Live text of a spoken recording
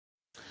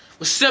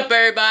What's up,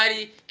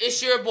 everybody?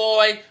 It's your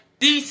boy,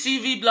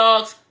 DCV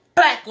Vlogs,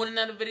 back with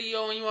another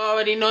video, and you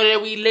already know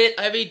that we lit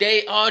every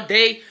day, all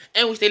day,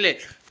 and we stay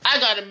lit. I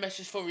got a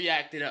message for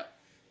Reactitup.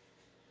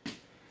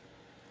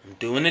 I'm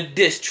doing a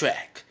diss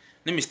track.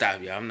 Let me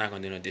stop, y'all. I'm not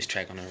gonna do no diss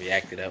track on a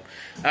Reactitup.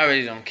 I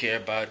really don't care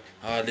about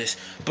all this.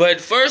 But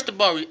first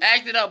of all,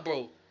 Reactitup,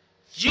 bro.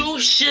 You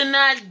should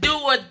not do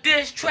a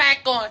diss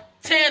track on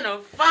Tanner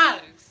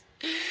Fox.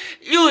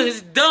 You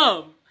is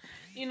dumb.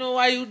 You know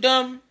why you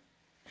dumb?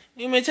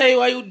 You may tell you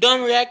why you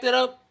dumb,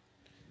 Reactitup?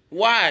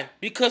 Why?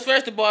 Because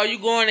first of all, you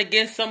going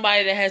against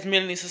somebody that has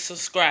millions of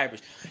subscribers.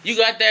 You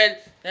got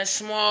that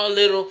small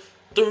little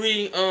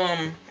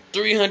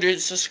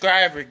 300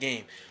 subscriber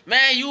game.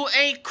 Man, you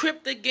ain't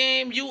Crypt the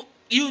game.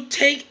 You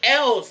take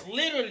L's,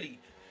 literally.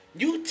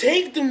 You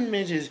take them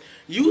bitches.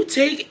 You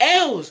take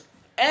L's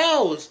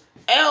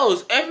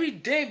every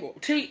day, bro.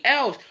 Take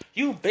L's.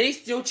 You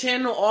based your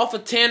channel off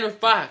of Tanner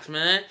Fox,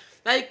 man.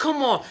 Like, come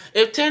on.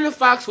 If Tanner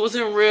Fox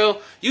wasn't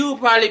real, you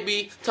would probably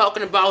be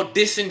talking about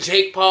dissing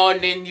Jake Paul,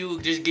 and then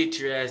you just get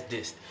your ass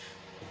dissed.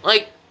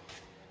 Like,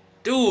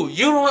 dude,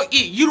 you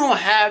don't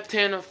have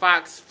Tanner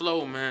Fox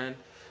flow, man.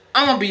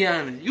 I'm gonna be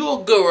honest. You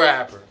a good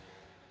rapper.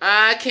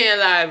 I can't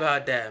lie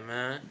about that,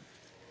 man.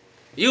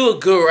 You a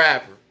good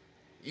rapper.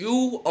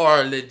 You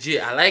are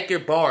legit. I like your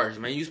bars,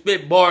 man. You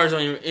spit bars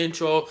on your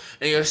intro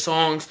and your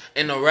songs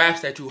and the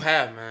raps that you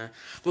have, man.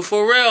 But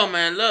for real,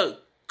 man,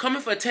 look,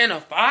 coming for Tanner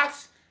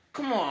Fox?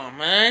 Come on,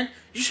 man.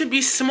 You should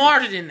be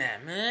smarter than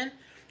that, man.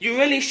 You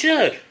really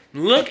should.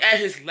 Look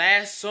at his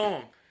last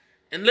song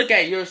and look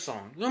at your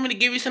song. You want me to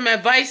give you some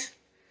advice?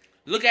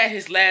 Look at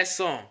his last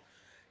song.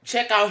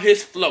 Check out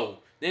his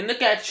flow. Then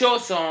look at your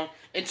song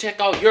and check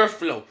out your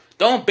flow.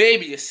 Don't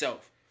baby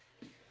yourself.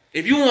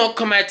 If you want to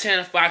come at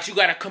Tanner Fox, you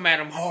got to come at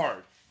him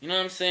hard. You know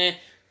what I'm saying?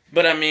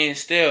 But I mean,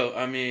 still,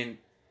 I mean,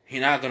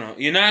 you're not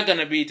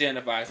gonna beat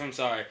Tanner Fox. I'm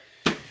sorry.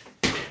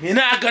 You're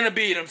not gonna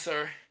beat him,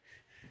 sir.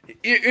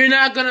 You're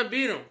not gonna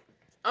beat him.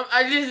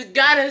 I just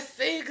gotta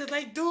say it, cause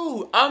like,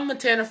 dude, I'm a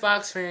Tanner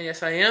Fox fan.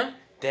 Yes, I am.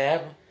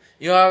 Dab.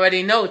 You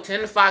already know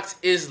Tanner Fox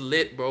is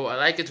lit, bro. I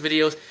like his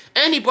videos,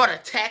 and he bought a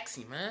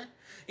taxi, man.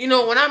 You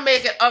know, when I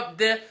make it up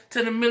there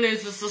to the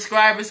millions of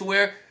subscribers,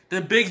 where the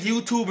big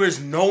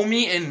YouTubers know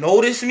me and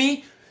notice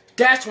me,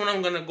 that's when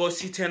I'm gonna go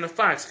see Tanner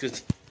Fox,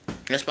 cause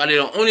that's probably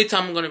the only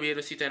time I'm gonna be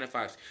able to see Tanner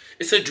Fox.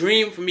 It's a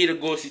dream for me to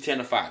go see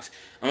Tanner Fox.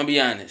 I'm gonna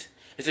be honest.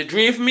 It's a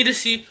dream for me to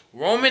see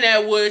Roman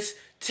Edwards,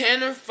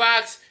 Tanner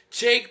Fox,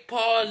 Jake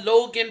Paul,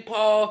 Logan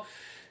Paul,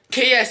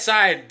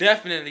 KSI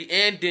definitely,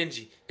 and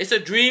Dingy. It's a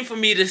dream for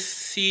me to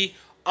see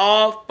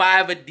all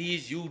 5 of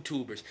these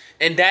YouTubers.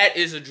 And that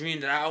is a dream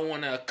that I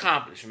want to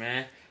accomplish,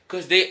 man.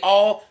 Because they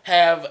all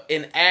have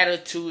an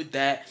attitude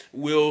that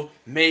will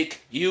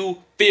make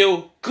you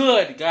feel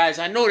good, guys.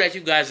 I know that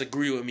you guys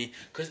agree with me,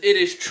 because it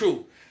is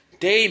true.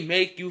 They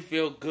make you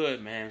feel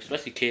good, man.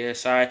 Especially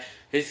KSI.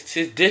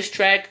 His diss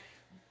track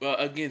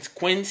against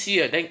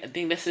Quincy, I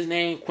think that's his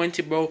name,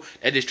 Quincy, bro.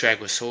 That diss track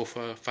was so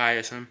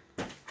fire, son.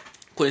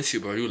 Quincy,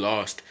 bro, you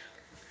lost.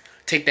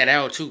 Take that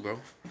out too,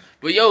 bro.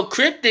 But yo,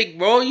 Cryptic,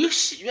 bro, man,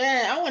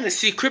 I want to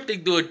see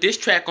Cryptic do a diss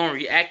track on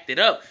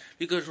Reactitup,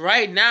 because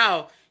right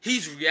now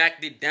he's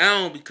reacted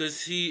down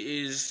because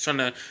he is trying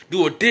to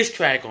do a diss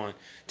track on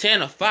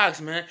Tanner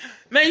Fox, man.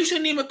 Man, you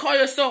shouldn't even call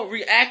yourself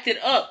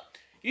Reactitup.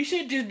 You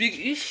should just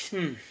be.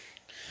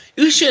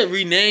 You should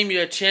rename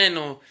your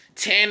channel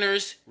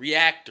Tanner's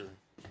Reactor.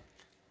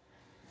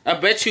 I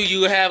bet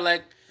you have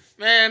like,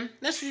 man,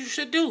 that's what you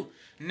should do.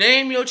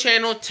 Name your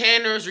channel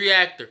Tanner's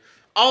Reactor.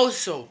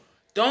 Also,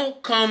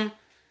 don't come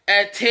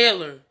at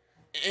Taylor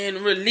and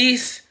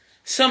release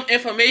some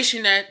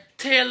information that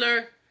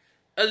Taylor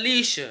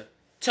Alicia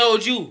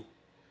told you.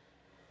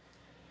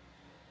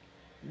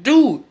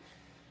 Dude,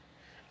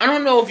 I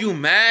don't know if you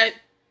mad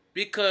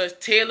because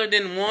Taylor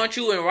didn't want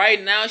you, and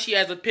right now she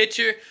has a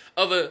picture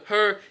of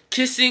her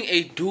kissing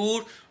a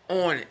dude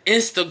on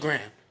Instagram.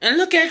 And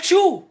look at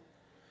you.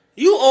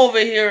 You over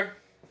here.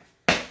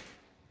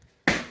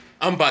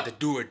 I'm about to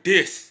do a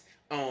diss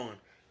on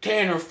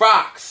Tanner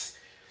Fox.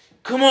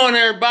 Come on,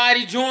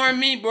 everybody. Join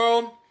me,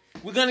 bro.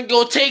 We're going to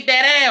go take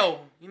that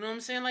L. You know what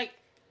I'm saying? Like,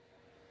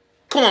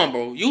 come on,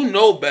 bro. You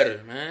know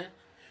better, man.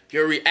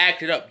 You're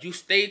Reactitup. You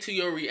stay to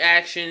your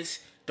reactions.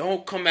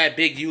 Don't come at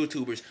big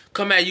YouTubers.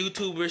 Come at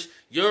YouTubers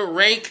your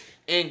rank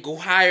and go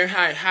higher,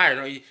 higher,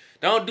 higher.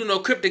 Don't do no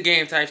crypto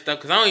game type stuff,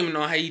 because I don't even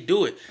know how you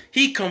do it.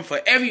 He come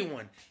for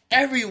everyone.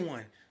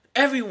 Everyone.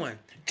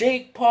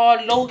 Jake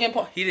Paul, Logan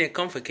Paul. He didn't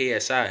come for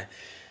KSI.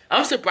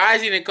 I'm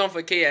surprised he didn't come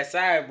for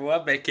KSI, bro. I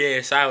bet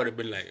KSI would have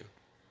been like,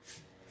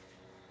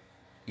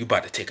 you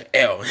about to take an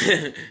L.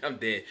 I'm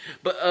dead.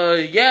 But,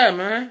 yeah,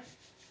 man.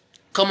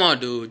 Come on,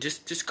 dude.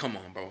 Just come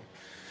on, bro.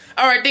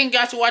 Alright, thank you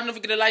guys for watching. Don't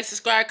forget to like,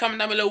 subscribe, comment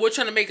down below. We're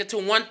trying to make it to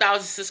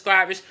 1,000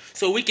 subscribers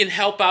so we can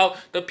help out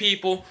the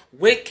people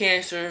with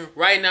cancer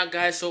right now,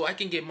 guys, so I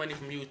can get money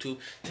from YouTube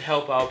to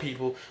help out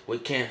people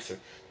with cancer.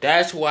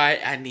 That's why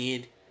I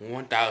need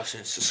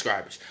 1,000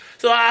 subscribers.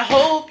 So I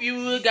hope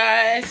you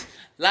guys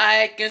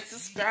Like and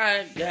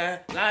subscribe, yeah.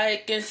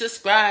 Like and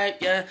subscribe,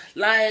 yeah.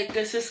 Like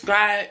and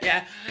subscribe,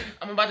 yeah.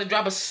 I'm about to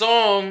drop a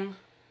song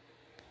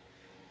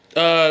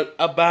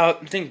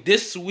about, I think,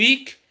 this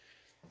week.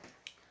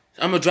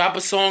 I'm gonna drop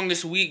a song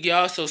this week,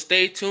 y'all, so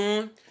stay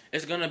tuned.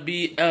 It's gonna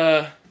be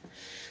 12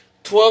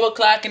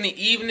 o'clock in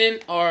the evening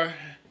or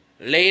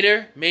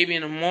later, maybe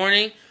in the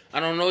morning. I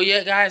don't know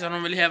yet, guys. I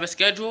don't really have a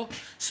schedule.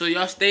 So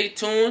y'all stay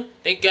tuned.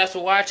 Thank you guys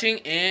for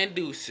watching, and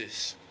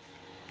deuces.